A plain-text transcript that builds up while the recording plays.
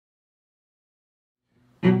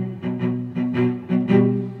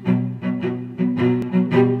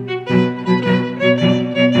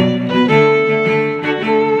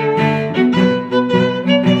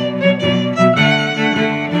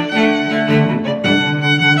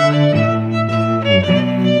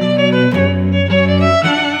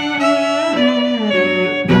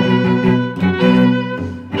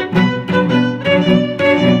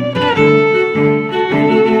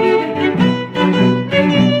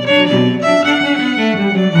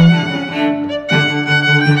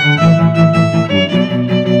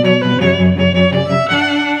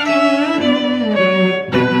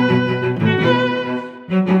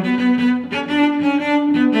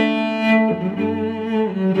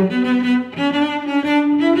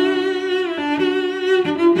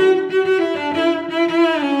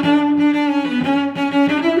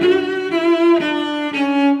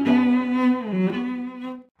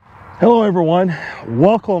everyone.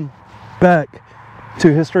 Welcome back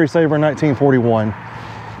to History Saver 1941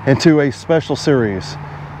 and to a special series.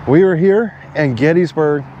 We are here in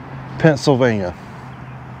Gettysburg, Pennsylvania.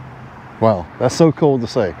 Wow, that's so cool to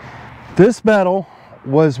say. This battle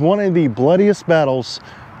was one of the bloodiest battles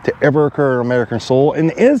to ever occur in American soil,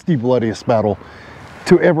 and is the bloodiest battle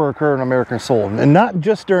to ever occur in American soil. And not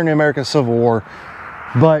just during the American Civil War,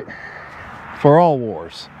 but for all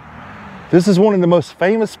wars. This is one of the most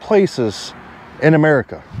famous places in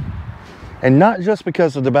America. And not just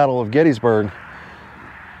because of the Battle of Gettysburg,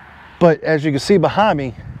 but as you can see behind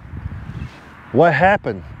me, what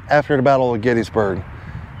happened after the Battle of Gettysburg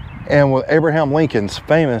and with Abraham Lincoln's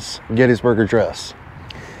famous Gettysburg Address.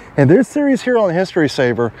 In this series here on History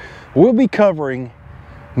Saver, we'll be covering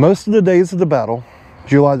most of the days of the battle,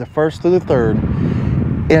 July the 1st through the 3rd,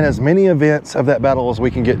 and as many events of that battle as we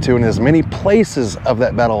can get to, and as many places of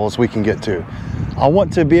that battle as we can get to. I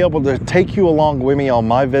want to be able to take you along with me on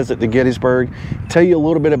my visit to Gettysburg, tell you a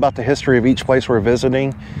little bit about the history of each place we're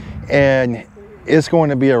visiting, and it's going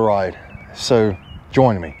to be a ride. So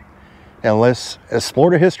join me and let's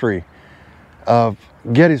explore the history of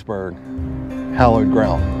Gettysburg, hallowed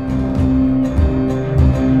ground.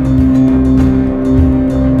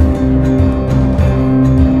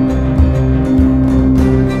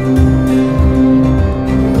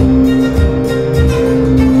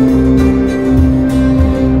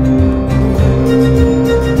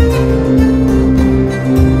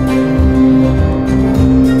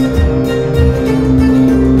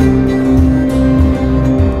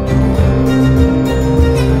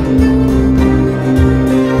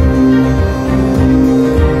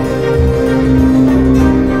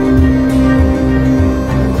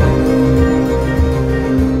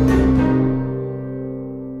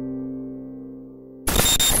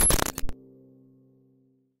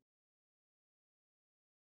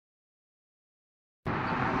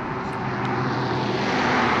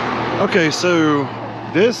 Okay, so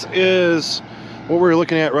this is what we're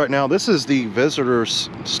looking at right now. This is the visitors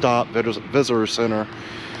stop, visitor center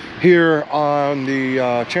here on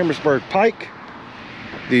the Chambersburg Pike,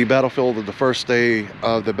 the battlefield of the first day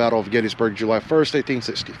of the Battle of Gettysburg, July 1st,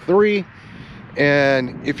 1863.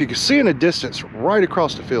 And if you can see in the distance right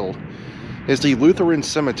across the field is the Lutheran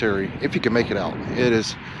Cemetery, if you can make it out. It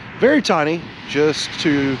is very tiny, just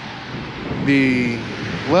to the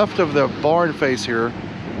left of the barn face here,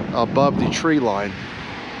 above the tree line.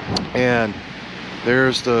 And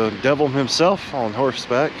there's the devil himself on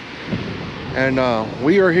horseback. And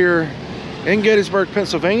we are here in Gettysburg,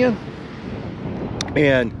 Pennsylvania.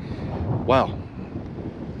 And wow,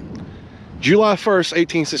 July 1st,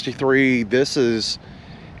 1863, this is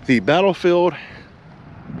the battlefield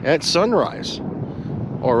at sunrise,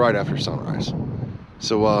 or right after sunrise.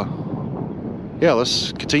 So yeah,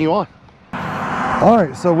 let's continue on. All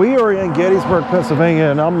right, so we are in Gettysburg, Pennsylvania,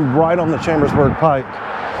 and I'm right on the Chambersburg Pike.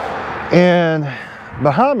 And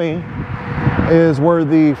behind me is where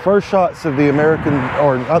the first shots of the American,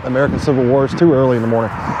 or not the American Civil War, it's too early in the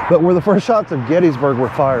morning, but where the first shots of Gettysburg were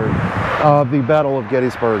fired, of the Battle of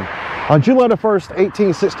Gettysburg. On July the 1st,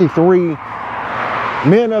 1863,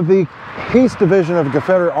 men of the East Division of the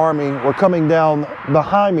Confederate Army were coming down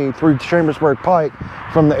behind me through Chambersburg Pike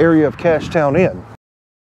from the area of Cashtown Inn.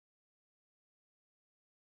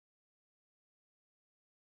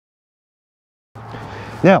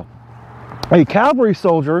 Now, a cavalry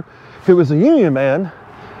soldier who was a Union man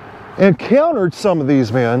encountered some of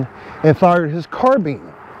these men and fired his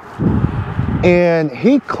carbine. And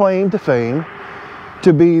he claimed to fame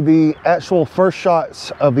to be the actual first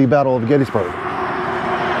shots of the Battle of Gettysburg.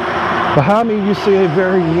 Behind me, you see a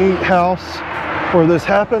very neat house where this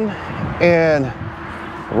happened. And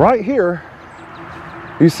right here,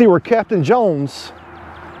 you see where Captain Jones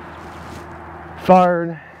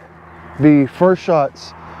fired the first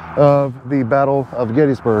shots of the Battle of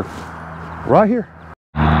Gettysburg, right here.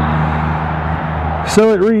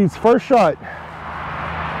 So it reads, first shot,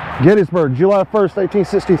 Gettysburg, July 1st,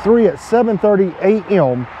 1863 at 7:30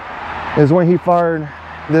 a.m. is when he fired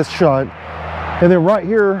this shot. And then right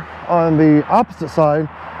here on the opposite side,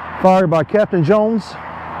 fired by Captain Jones,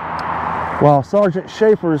 while Sergeant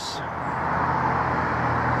Schaefer's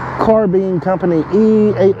Carbine Company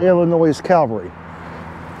E, 8th Illinois Cavalry.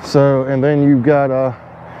 So, and then you've got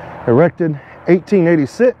erected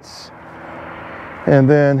 1886, and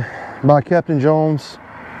then by Captain Jones,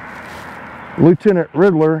 Lieutenant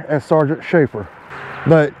Riddler, and Sergeant Schaefer.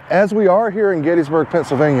 But as we are here in Gettysburg,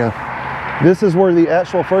 Pennsylvania, this is where the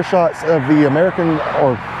actual first shots of the American,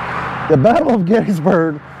 or the Battle of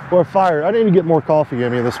Gettysburg, were fired. I need to get more coffee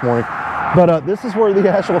in me this morning. But this is where the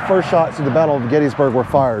actual first shots of the Battle of Gettysburg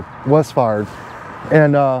was fired.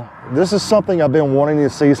 And this is something I've been wanting to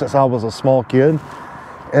see since I was a small kid.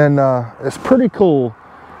 And it's pretty cool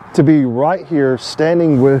to be right here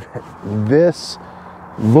standing with this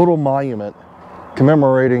little monument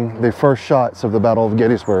commemorating the first shots of the Battle of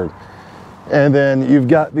Gettysburg. And then you've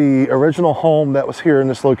got the original home that was here in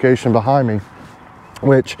this location behind me,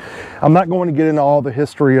 which I'm not going to get into all the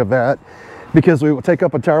history of that because we will take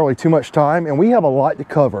up entirely too much time, and we have a lot to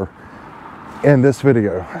cover in this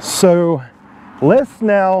video. So let's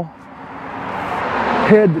now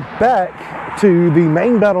head back to the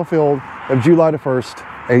main battlefield of July the 1st,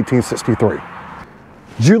 1863.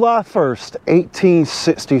 July 1st,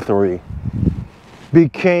 1863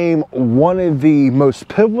 became one of the most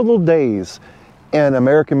pivotal days in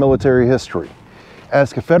American military history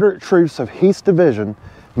as Confederate troops of Heath's division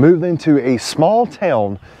moved into a small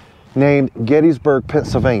town named Gettysburg,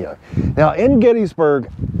 Pennsylvania. Now in Gettysburg,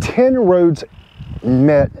 10 roads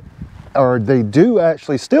met, or they do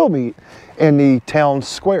actually still meet, in the town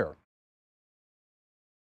square.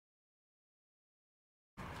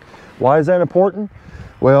 Why is that important?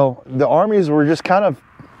 Well, the armies were just kind of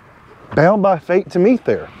bound by fate to meet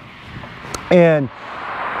there. And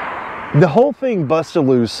the whole thing busted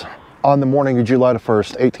loose on the morning of July the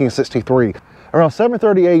 1st, 1863. Around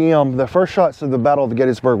 7:30 a.m., the first shots of the Battle of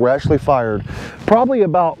Gettysburg were actually fired probably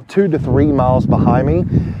about 2 to 3 miles behind me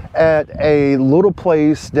at a little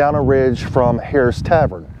place down a ridge from Harris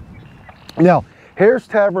Tavern. Now, Harris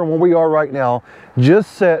Tavern, where we are right now,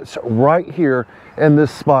 just sits right here in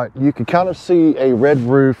this spot. You can kind of see a red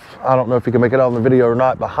roof. I don't know if you can make it out in the video or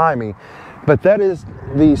not behind me, but that is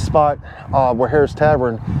the spot where Harris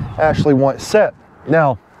Tavern actually once sat.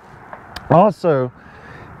 Now, also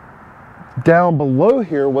down below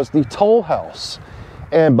here was the toll house,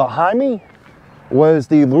 and behind me was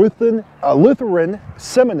the Lutheran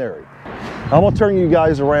Seminary. I'm gonna turn you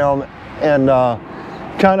guys around and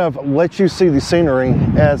kind of let you see the scenery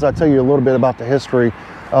as I tell you a little bit about the history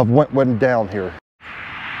of what went down here.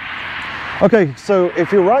 Okay, so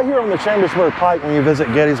if you're right here on the Chambersburg Pike when you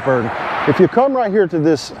visit Gettysburg, if you come right here to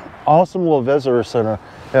this awesome little visitor center,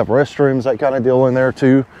 they have restrooms, that kind of deal in there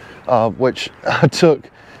too, which I took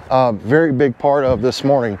a very big part of this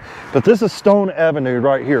morning. But this is Stone Avenue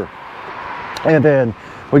right here. And then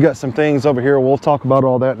we got some things over here. We'll talk about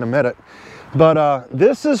all that in a minute. But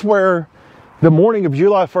this is where the morning of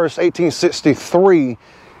July 1st, 1863,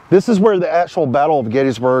 this is where the actual Battle of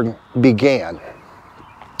Gettysburg began.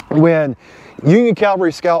 When Union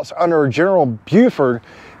cavalry scouts under General Buford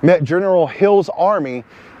met General Hill's army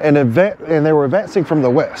and they were advancing from the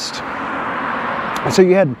west. So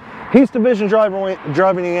you had Heath's division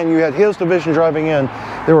driving in, you had Hill's division driving in.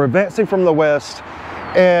 They were advancing from the west,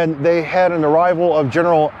 and they had an arrival of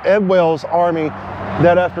General Edwell's army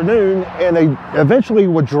that afternoon, and they eventually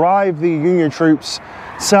would drive the Union troops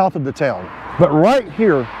south of the town. But right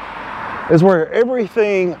here is where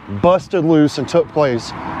everything busted loose and took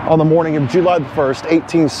place on the morning of July the 1st,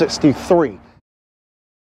 1863.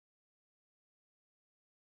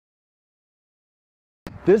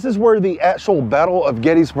 This is where the actual Battle of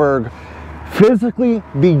Gettysburg physically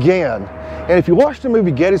began. And if you watch the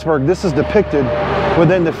movie Gettysburg, this is depicted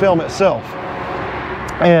within the film itself.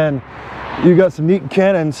 And you got some neat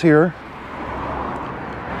cannons here.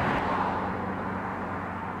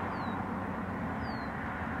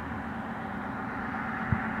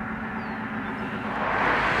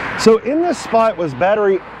 So in this spot was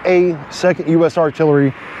Battery A, 2nd U.S.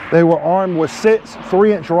 Artillery. They were armed with 6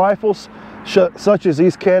 3-inch rifles, such as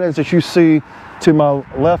these cannons that you see to my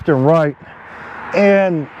left and right.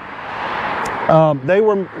 And they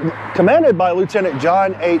were commanded by Lieutenant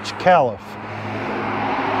John H. Califf.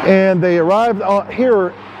 And they arrived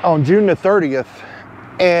here on June the 30th,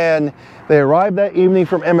 and they arrived that evening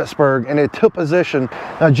from Emmitsburg, and they took position.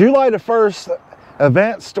 Now, July the 1st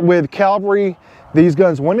advanced with cavalry. These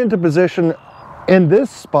guns went into position in this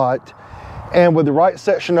spot, and with the right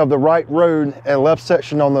section of the right road and left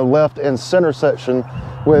section on the left and center section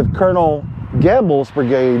with Colonel Gamble's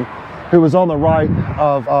brigade, who was on the right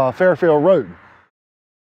of Fairfield Road.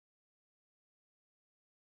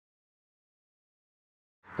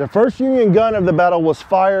 The first Union gun of the battle was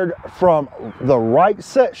fired from the right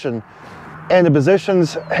section, and the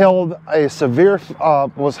positions held a severe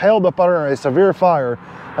was held up under a severe fire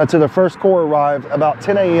until the First Corps arrived about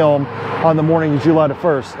 10 a.m. on the morning of July the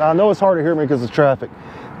 1st. Now, I know it's hard to hear me because of traffic,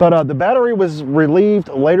 but the battery was relieved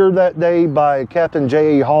later that day by Captain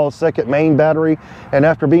J.E. Hall's 2nd Maine Battery, and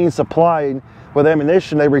after being supplied with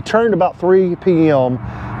ammunition, they returned about 3 p.m.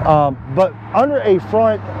 But under a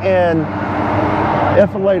front and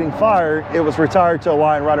enfilading fire, it was retired to a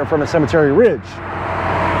line right in front of Cemetery Ridge.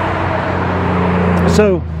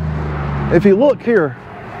 So if you look here,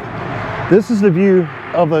 this is the view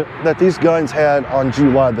of that these guns had on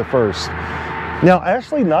July the 1st. Now,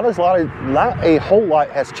 actually, not a whole lot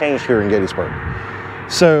has changed here in Gettysburg.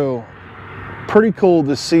 So, pretty cool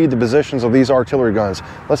to see the positions of these artillery guns.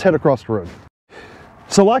 Let's head across the road.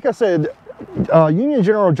 So, like I said, Union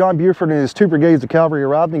General John Buford and his 2 brigades of cavalry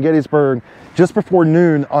arrived in Gettysburg just before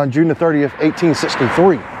noon on June the 30th,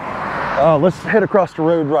 1863. Let's head across the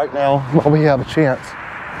road right now while we have a chance.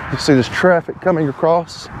 You see this traffic coming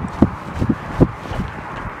across.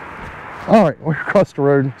 All right, we're across the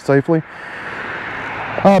road safely.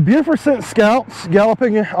 Buford sent scouts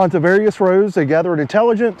galloping onto various roads. They gathered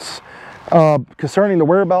intelligence concerning the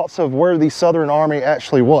whereabouts of where the Southern Army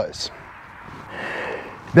actually was.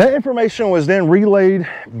 That information was then relayed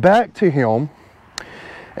back to him,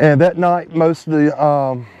 and that night most of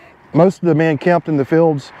the men camped in the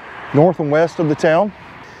fields north and west of the town.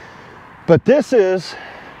 But this is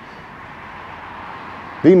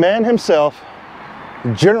the man himself,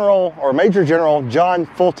 General or Major General John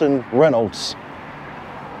Fulton Reynolds,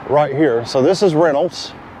 right here. So this is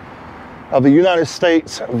Reynolds of the United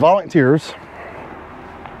States Volunteers.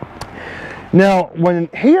 Now, when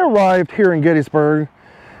he arrived here in Gettysburg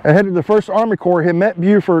and headed to the 1st Army Corps, he met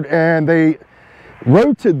Buford and they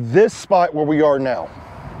rode to this spot where we are now.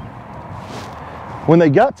 When they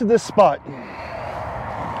got to this spot,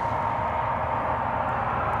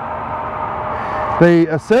 they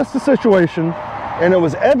assessed the situation, and it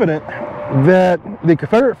was evident that the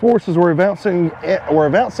Confederate forces were advancing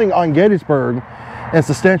on Gettysburg in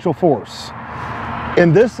substantial force.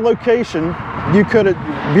 In this location,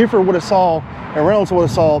 Buford would have saw, and Reynolds would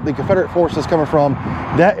have saw the Confederate forces coming from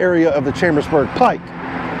that area of the Chambersburg Pike.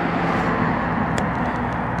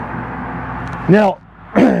 Now,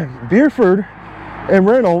 Buford and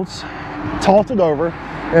Reynolds talked it over,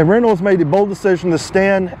 and Reynolds made the bold decision to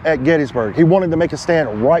stand at Gettysburg. He wanted to make a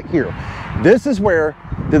stand right here. This is where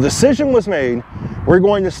the decision was made. We're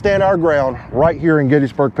going to stand our ground right here in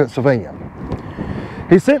Gettysburg, Pennsylvania.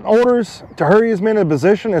 He sent orders to hurry his men in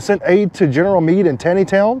position and sent aid to General Meade in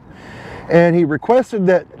Taneytown, and he requested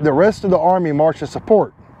that the rest of the army march in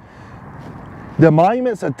support. The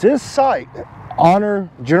monuments at this site honor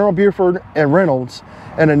General Buford and Reynolds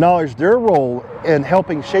and acknowledge their role in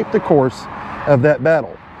helping shape the course of that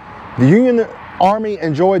battle. The Union Army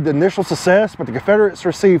enjoyed the initial success, but the Confederates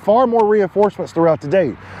received far more reinforcements throughout the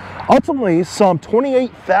day. Ultimately, some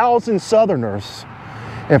 28,000 Southerners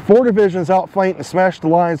and 4 divisions outflanked and smashed the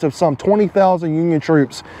lines of some 20,000 Union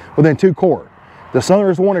troops within 2 corps. The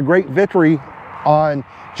Southerners won a great victory on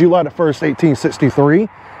July the 1st, 1863,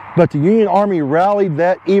 but the Union Army rallied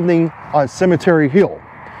that evening on Cemetery Hill,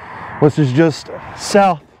 which is just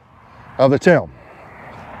south of the town.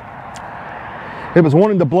 It was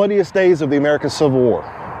one of the bloodiest days of the American Civil War.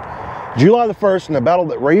 July the 1st, and the battle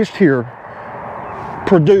that raged here,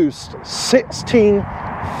 produced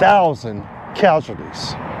 16,000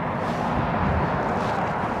 casualties.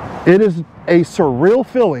 It is a surreal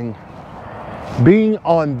feeling being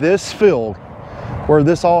on this field where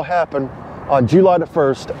this all happened on July the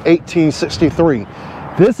 1st, 1863.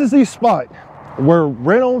 This is the spot where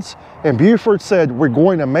Reynolds and Buford said, we're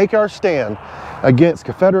going to make our stand against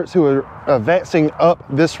Confederates who are advancing up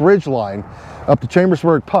this ridge line, up the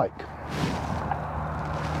Chambersburg Pike.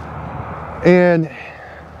 And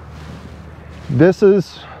this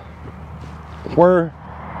is where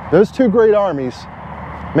those 2 great armies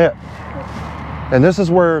met. And this is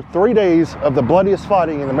where 3 days of the bloodiest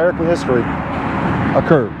fighting in American history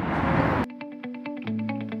occurred.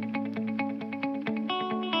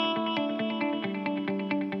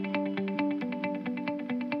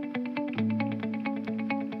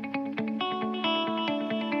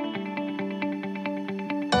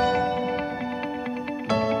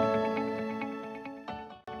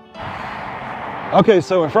 Okay,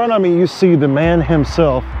 so in front of me you see the man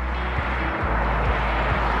himself.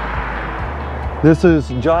 This is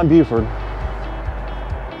John Buford,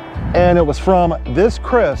 and it was from this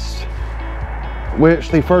crest which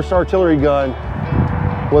the 1st artillery gun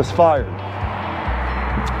was fired.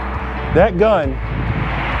 That gun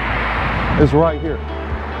is right here.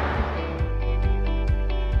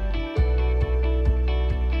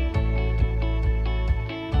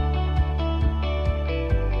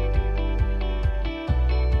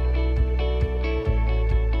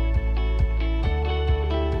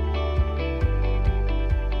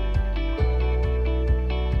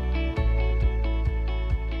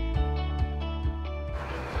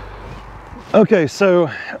 Okay,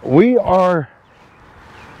 so we are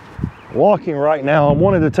walking right now. I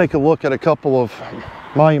wanted to take a look at a couple of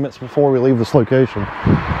monuments before we leave this location.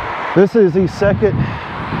 This is the 2nd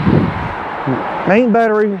Main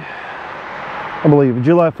Battery, I believe,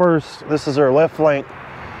 July 1st. This is their left flank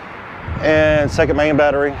and 2nd Main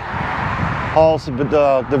Battery, Hall's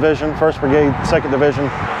Division, 1st Brigade, 2nd Division,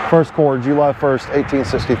 1st Corps, July 1st,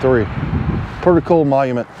 1863. Pretty cool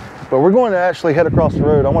monument. But we're going to actually head across the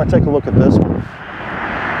road. I want to take a look at this one.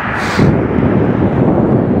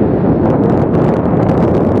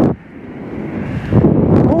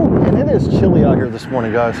 Oh, and it is chilly out here this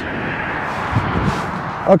morning, guys.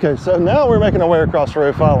 Okay, so now we're making our way across the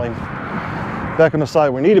road, finally, back on the side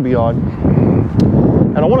we need to be on.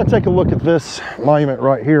 And I want to take a look at this monument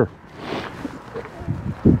right here,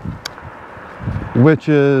 which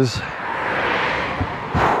is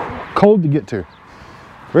cold to get to.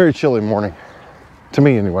 Very chilly morning, to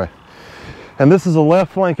me anyway. And this is the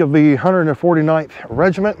left flank of the 149th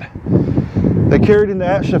Regiment. They carried into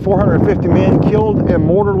action 450 men, killed and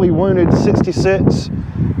mortally wounded 66,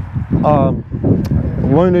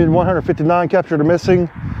 wounded 159, captured or missing.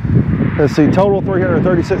 Let's see, total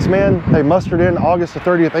 336 men. They mustered in August the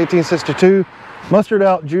 30th, 1862, mustered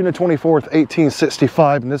out June the 24th,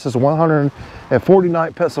 1865, and this is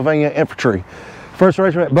 149th Pennsylvania Infantry. 1st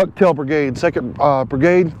Regiment, Bucktail Brigade, 2nd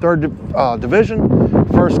Brigade, 3rd Division,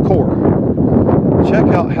 1st Corps. Check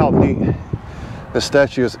out how neat this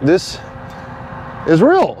statue is. This is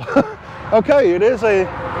real. Okay, it is a,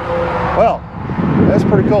 well, that's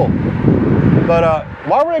pretty cool. But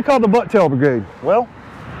why were they called the Bucktail Brigade? Well,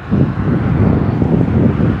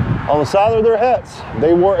 on the side of their hats,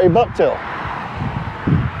 they wore a bucktail.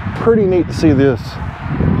 Pretty neat to see this.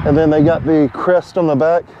 And then they got the crest on the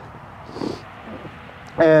back.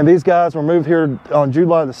 And these guys were moved here on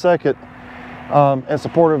July the 2nd in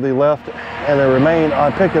support of the left, and they remained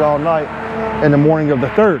on picket all night in the morning of the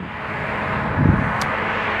 3rd.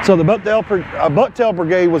 So the Bucktail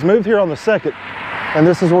Brigade was moved here on the 2nd, and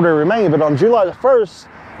this is where they remained. But on July the 1st,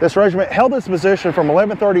 this regiment held its position from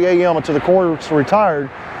 11:30 a.m. until the Corps retired,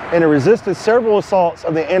 and it resisted several assaults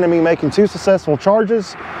of the enemy, making 2 successful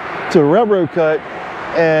charges to a railroad cut,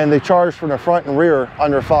 and they charged from the front and rear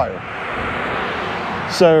under fire.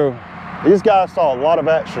 So these guys saw a lot of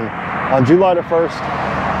action on July the 1st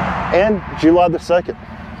and July the 2nd.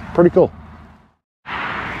 Pretty cool.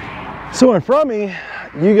 So in front of me,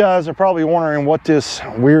 you guys are probably wondering what this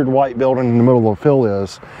weird white building in the middle of the field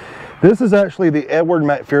is. This is actually the Edward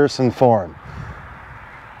McPherson Farm,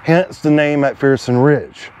 hence the name McPherson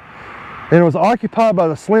Ridge. And it was occupied by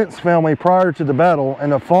the Slintz family prior to the battle,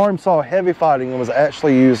 and the farm saw heavy fighting and was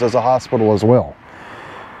actually used as a hospital as well.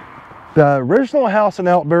 The original house and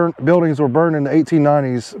outbuildings were burned in the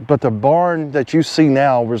 1890s, but the barn that you see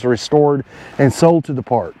now was restored and sold to the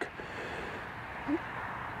park.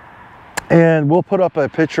 And we'll put up a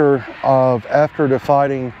picture of after the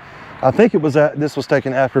fighting. I think it was this was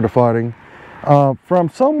taken after the fighting, from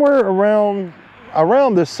somewhere around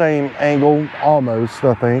this same angle, almost,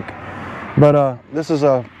 I think. But this is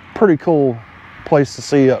a pretty cool place to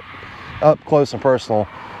see up close and personal.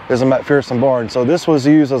 Is a McPherson barn. So this was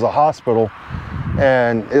used as a hospital,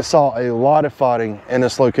 and it saw a lot of fighting in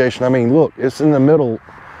this location. I mean, look, it's in the middle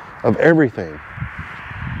of everything.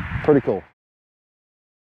 Pretty cool.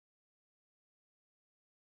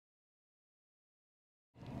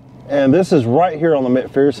 And this is right here on the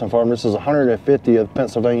McPherson farm. This is 150th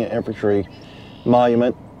Pennsylvania Infantry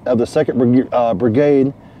Monument of the 2nd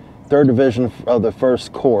Brigade, 3rd Division of the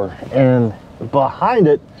 1st Corps. And behind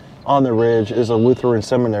it, on the ridge, is a Lutheran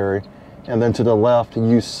seminary, and then to the left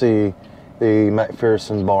you see the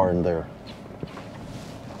McPherson barn there.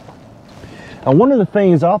 And one of the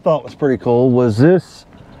things I thought was pretty cool was this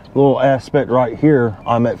little aspect right here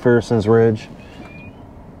on McPherson's ridge.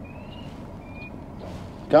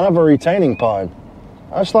 Kind of a retaining pond.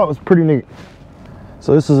 I just thought it was pretty neat.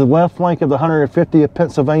 So this is the left flank of the 150th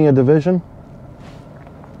Pennsylvania Division,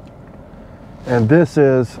 and this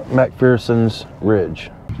is McPherson's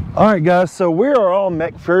Ridge. All right, guys, so we are on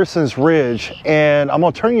McPherson's Ridge, and I'm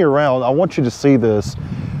gonna turn you around. I want you to see this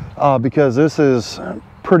because this is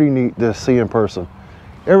pretty neat to see in person.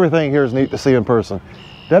 Everything here is neat to see in person.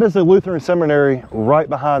 That is the Lutheran Seminary right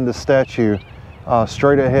behind the statue,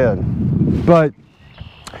 straight ahead. But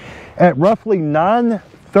at roughly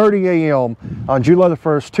 9:30 a.m. on July the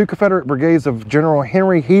 1st, 2 Confederate brigades of General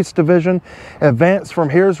Henry Heath's division advanced from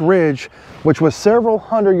Hare's Ridge, which was several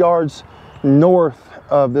hundred yards north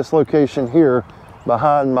of this location here,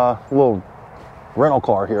 behind my little rental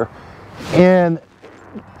car here. And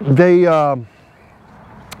they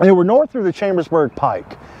were north through the Chambersburg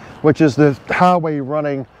Pike, which is the highway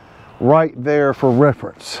running right there for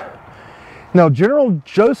reference. Now, General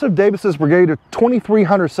Joseph Davis's brigade of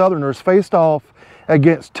 2,300 Southerners faced off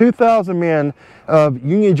against 2,000 men of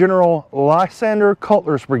Union General Lysander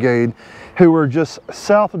Cutler's brigade, who were just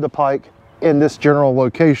south of the pike in this general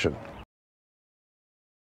location.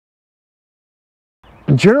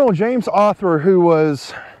 General James Arthur, who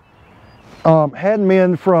was had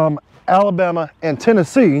men from Alabama and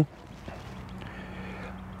Tennessee,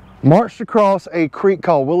 marched across a creek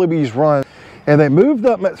called Willoughby's Run, and they moved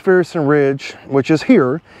up McPherson Ridge, which is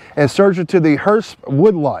here, and surged into the Hurst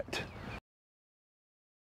Woodlot,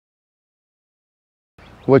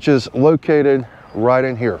 which is located right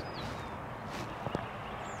in here.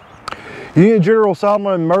 Union General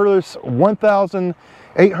Solomon Murray's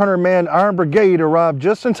 1,800-man Iron Brigade arrived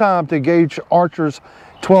just in time to engage Archer's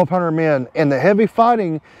 1,200 men. In the heavy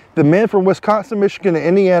fighting, the men from Wisconsin, Michigan, and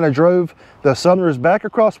Indiana drove the Southerners back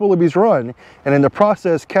across Willoughby's Run, and in the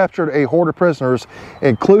process captured a horde of prisoners,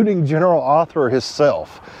 including General Arthur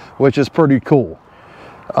himself, which is pretty cool.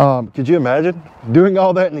 Could you imagine doing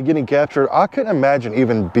all that and getting captured? I couldn't imagine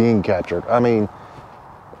even being captured. I mean,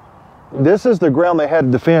 this is the ground they had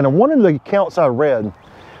to defend. And one of the accounts I read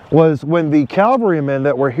was when the cavalrymen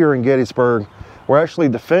that were here in Gettysburg were actually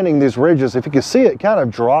defending these ridges. If you can see, it kind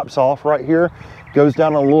of drops off right here, goes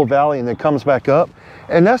down a little valley, and then comes back up.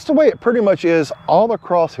 And that's the way it pretty much is all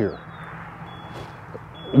across here,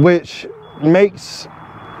 which makes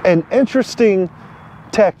an interesting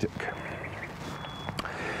tactic.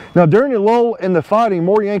 Now, during the lull in the fighting,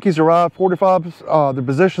 more Yankees arrived, fortified the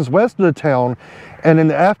positions west of the town, and in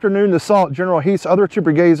the afternoon assault, General Heath's other two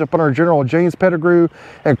brigades up under General James Pettigrew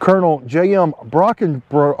and Colonel J.M.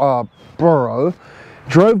 Brockenborough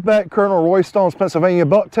drove back Colonel Roy Stone's Pennsylvania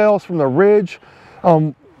bucktails from the ridge,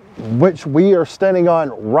 which we are standing on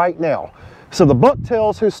right now. So the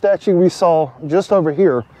bucktails, whose statue we saw just over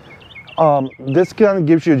here, this kind of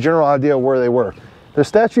gives you a general idea of where they were. The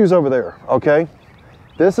statue's over there, okay?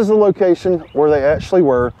 This is the location where they actually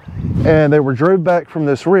were, and they were drove back from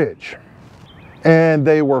this ridge. And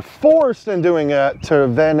they were forced in doing that to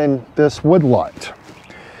abandon this woodlot.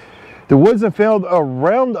 The woods and field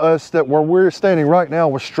around us that where we're standing right now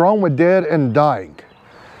was strewn with dead and dying.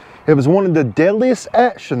 It was one of the deadliest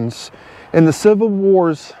actions in the Civil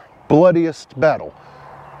War's bloodiest battle.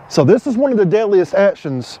 So this is one of the deadliest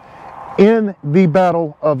actions in the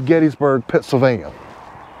Battle of Gettysburg, Pennsylvania.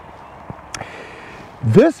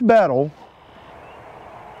 This battle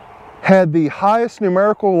had the highest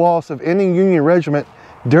numerical loss of any Union regiment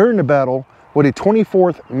during the battle, with the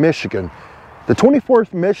 24th Michigan. The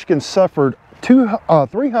 24th Michigan suffered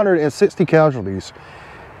 360 casualties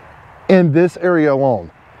in this area alone.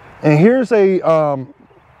 And here's a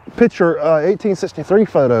picture, 1863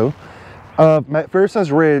 photo of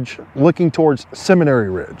McPherson's Ridge looking towards Seminary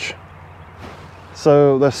Ridge.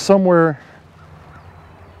 So that's somewhere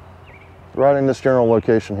right in this general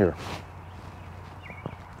location here.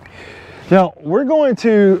 Now, we're going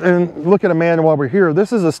to look at a man while we're here.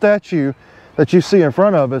 This is a statue that you see in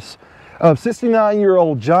front of us of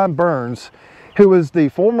 69-year-old John Burns, who was the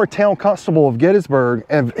former town constable of Gettysburg,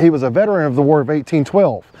 and he was a veteran of the War of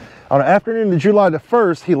 1812. On the afternoon of July the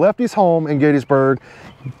 1st, he left his home in Gettysburg,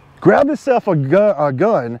 grabbed himself a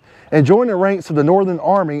gun, and joined the ranks of the Northern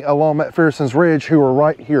Army along McPherson's Ridge, who were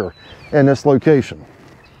right here in this location.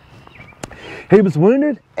 He was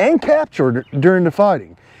wounded and captured during the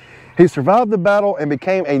fighting. He survived the battle and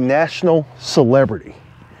became a national celebrity.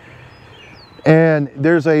 And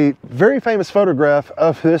there's a very famous photograph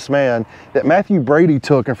of this man that Matthew Brady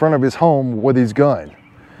took in front of his home with his gun.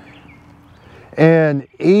 And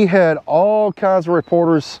he had all kinds of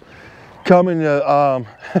reporters coming to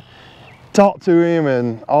talk to him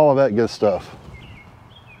and all of that good stuff.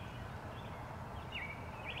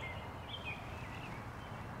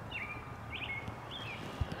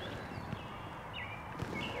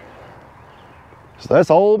 So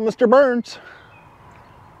that's old Mr. Burns.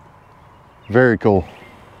 Very cool.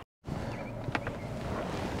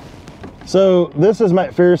 So this is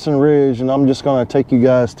McPherson Ridge, and I'm just going to take you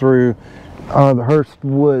guys through the Hurst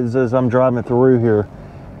Woods as I'm driving through here.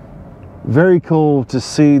 Very cool to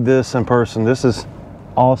see this in person. This is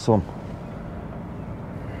awesome.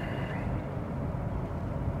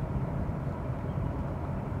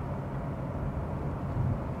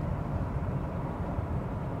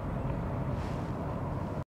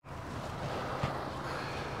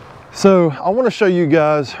 So I want to show you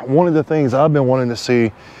guys one of the things I've been wanting to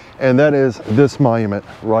see, and that is this monument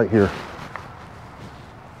right here.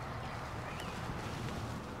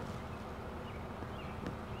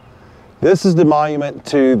 This is the monument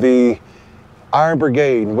to the Iron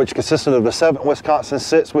Brigade, which consisted of the 7th Wisconsin,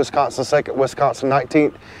 6th Wisconsin, 2nd Wisconsin,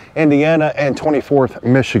 19th Indiana, and 24th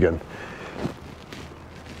Michigan.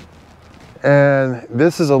 And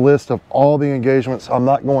this is a list of all the engagements. I'm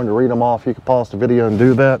not going to read them off. You can pause the video and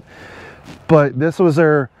do that. But this was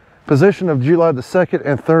their position of July the 2nd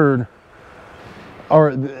and 3rd,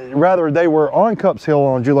 or rather they were on Cups Hill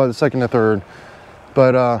on July the 2nd and 3rd,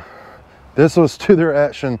 but this was to their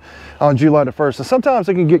action on July the 1st. And sometimes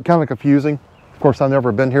it can get kind of confusing. Of course, I've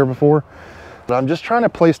never been here before, but I'm just trying to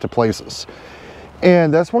place the places.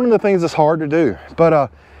 And that's one of the things that's hard to do. But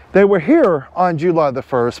they were here on July the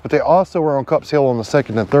 1st, but they also were on Cups Hill on the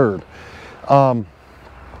 2nd and 3rd.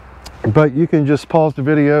 But you can just pause the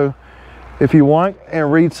video if you want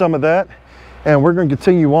and read some of that. And we're going to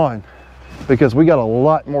continue on because we got a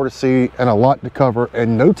lot more to see and a lot to cover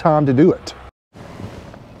and no time to do it.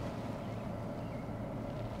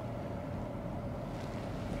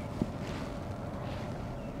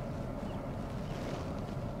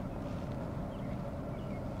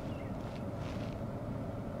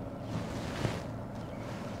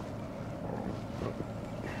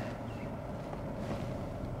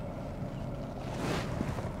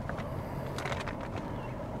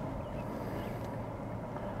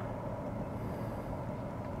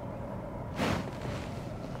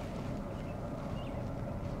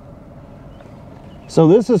 So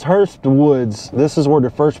this is Hurst Woods. This is where the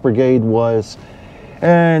 1st Brigade was.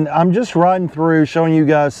 And I'm just riding through showing you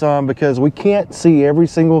guys some because we can't see every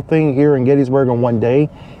single thing here in Gettysburg in one day.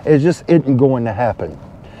 It just isn't going to happen.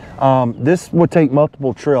 This would take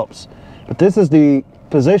multiple trips. But this is the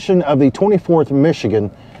position of the 24th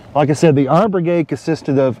Michigan. Like I said, the Iron Brigade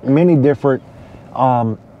consisted of many different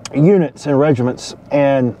units and regiments.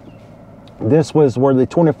 And this was where the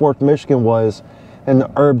 24th Michigan was in the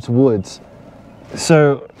Herbs Woods.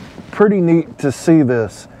 So pretty neat to see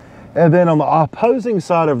this. And then on the opposing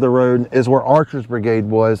side of the road is where Archer's Brigade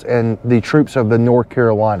was and the troops of the North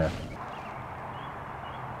Carolina.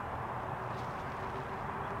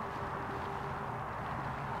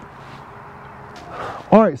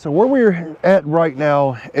 All right, so where we're at right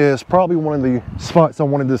now is probably one of the spots I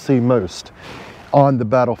wanted to see most on the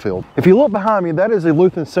battlefield. If you look behind me, that is a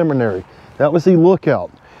Lutheran seminary. That was the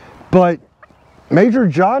lookout. But Major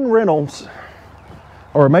John Reynolds,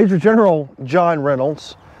 or Major General John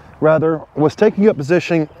Reynolds, rather, was taking up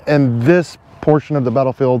position in this portion of the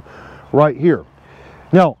battlefield right here.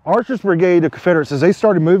 Now, Archer's Brigade of Confederates, as they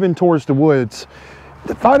started moving towards the woods,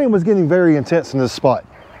 the fighting was getting very intense in this spot.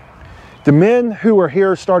 The men who were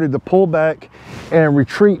here started to pull back and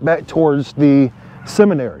retreat back towards the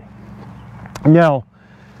seminary. Now,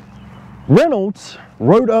 Reynolds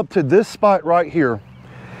rode up to this spot right here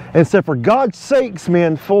and said, "For God's sakes,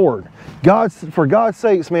 men, forward. For God's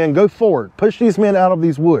sakes, man, go forward. Push these men out of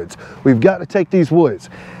these woods. We've got to take these woods."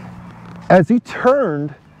 As he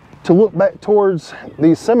turned to look back towards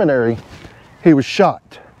the seminary, he was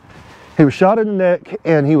shot. He was shot in the neck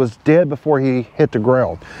and he was dead before he hit the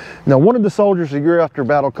ground. Now, one of the soldiers a year after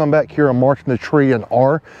battle come back here and marked the tree in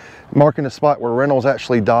R, marking the spot where Reynolds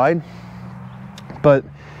actually died. But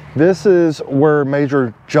this is where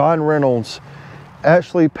Major John Reynolds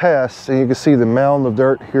actually passed, and you can see the mound of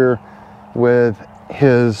dirt here with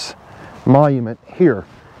his monument here.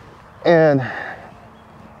 And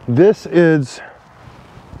this is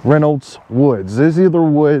Reynolds Woods. These are the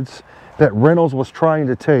woods that Reynolds was trying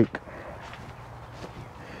to take.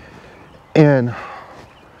 And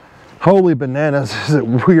holy bananas, is it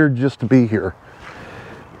weird just to be here.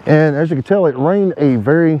 And as you can tell, it rained a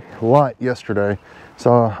very lot yesterday,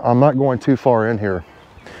 so I'm not going too far in here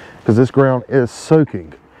because this ground is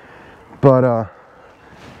soaking. But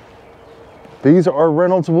these are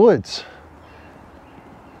Reynolds Woods.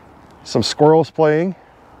 Some squirrels playing.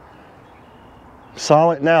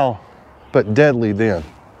 Silent now, but deadly then.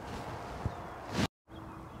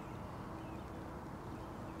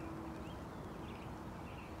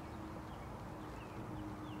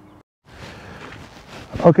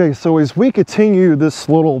 Okay, so as we continue this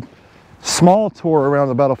little small tour around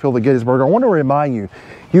the battlefield of Gettysburg, I want to remind you,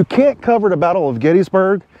 you can't cover the Battle of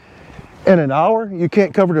Gettysburg in an hour. You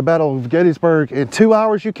can't cover the Battle of Gettysburg in 2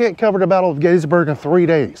 hours. You can't cover the Battle of Gettysburg in 3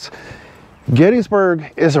 days.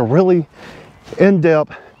 Gettysburg is a really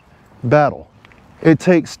in-depth battle. It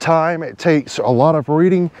takes time, it takes a lot of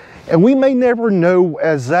reading, and we may never know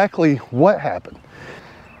exactly what happened.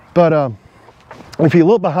 But if you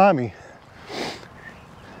look behind me,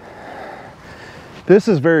 this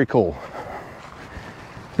is very cool.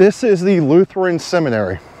 This is the Lutheran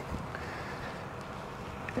Seminary.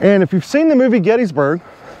 And if you've seen the movie Gettysburg,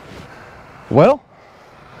 well,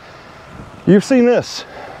 you've seen this.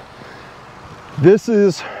 This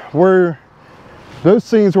is where those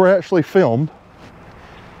scenes were actually filmed,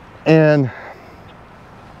 and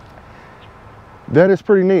that is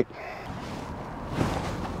pretty neat.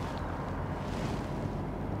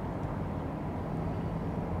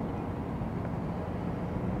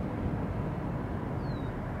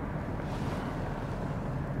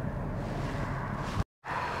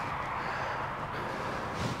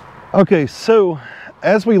 Okay, so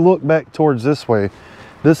as we look back towards this way,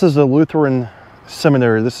 this is the Lutheran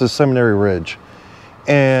Seminary. This is Seminary Ridge,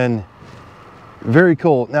 and very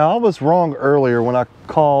cool. Now, I was wrong earlier when I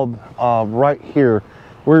called right here.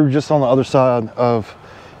 We were just on the other side of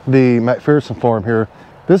the McPherson farm here.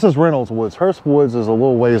 This is Reynolds Woods. Hurst Woods is a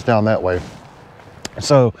little ways down that way.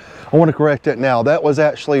 So I want to correct that now. That was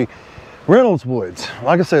actually Reynolds Woods.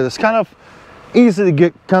 Like I said, it's kind of easy to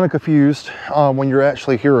get kind of confused when you're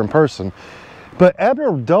actually here in person. But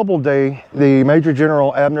Abner Doubleday, the Major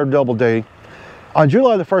General Abner Doubleday, on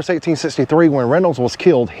July the 1st, 1863, when Reynolds was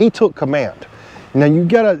killed, he took command. Now you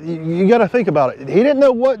gotta think about it. He didn't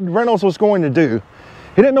know what Reynolds was going to do.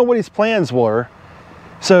 He didn't know what his plans were.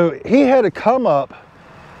 So he had to come up,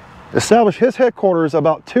 establish his headquarters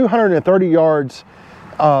about 230 yards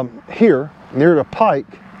here, near the pike,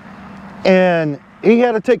 and he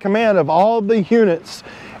had to take command of all the units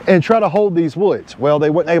and try to hold these woods. Well, they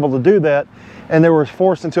weren't able to do that, and they were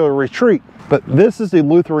forced into a retreat. But this is the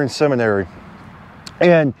Lutheran Seminary.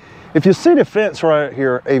 And if you see the fence right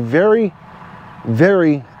here, a very,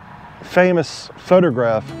 very famous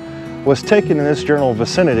photograph was taken in this general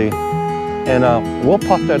vicinity, and we'll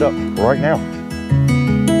pop that up right now.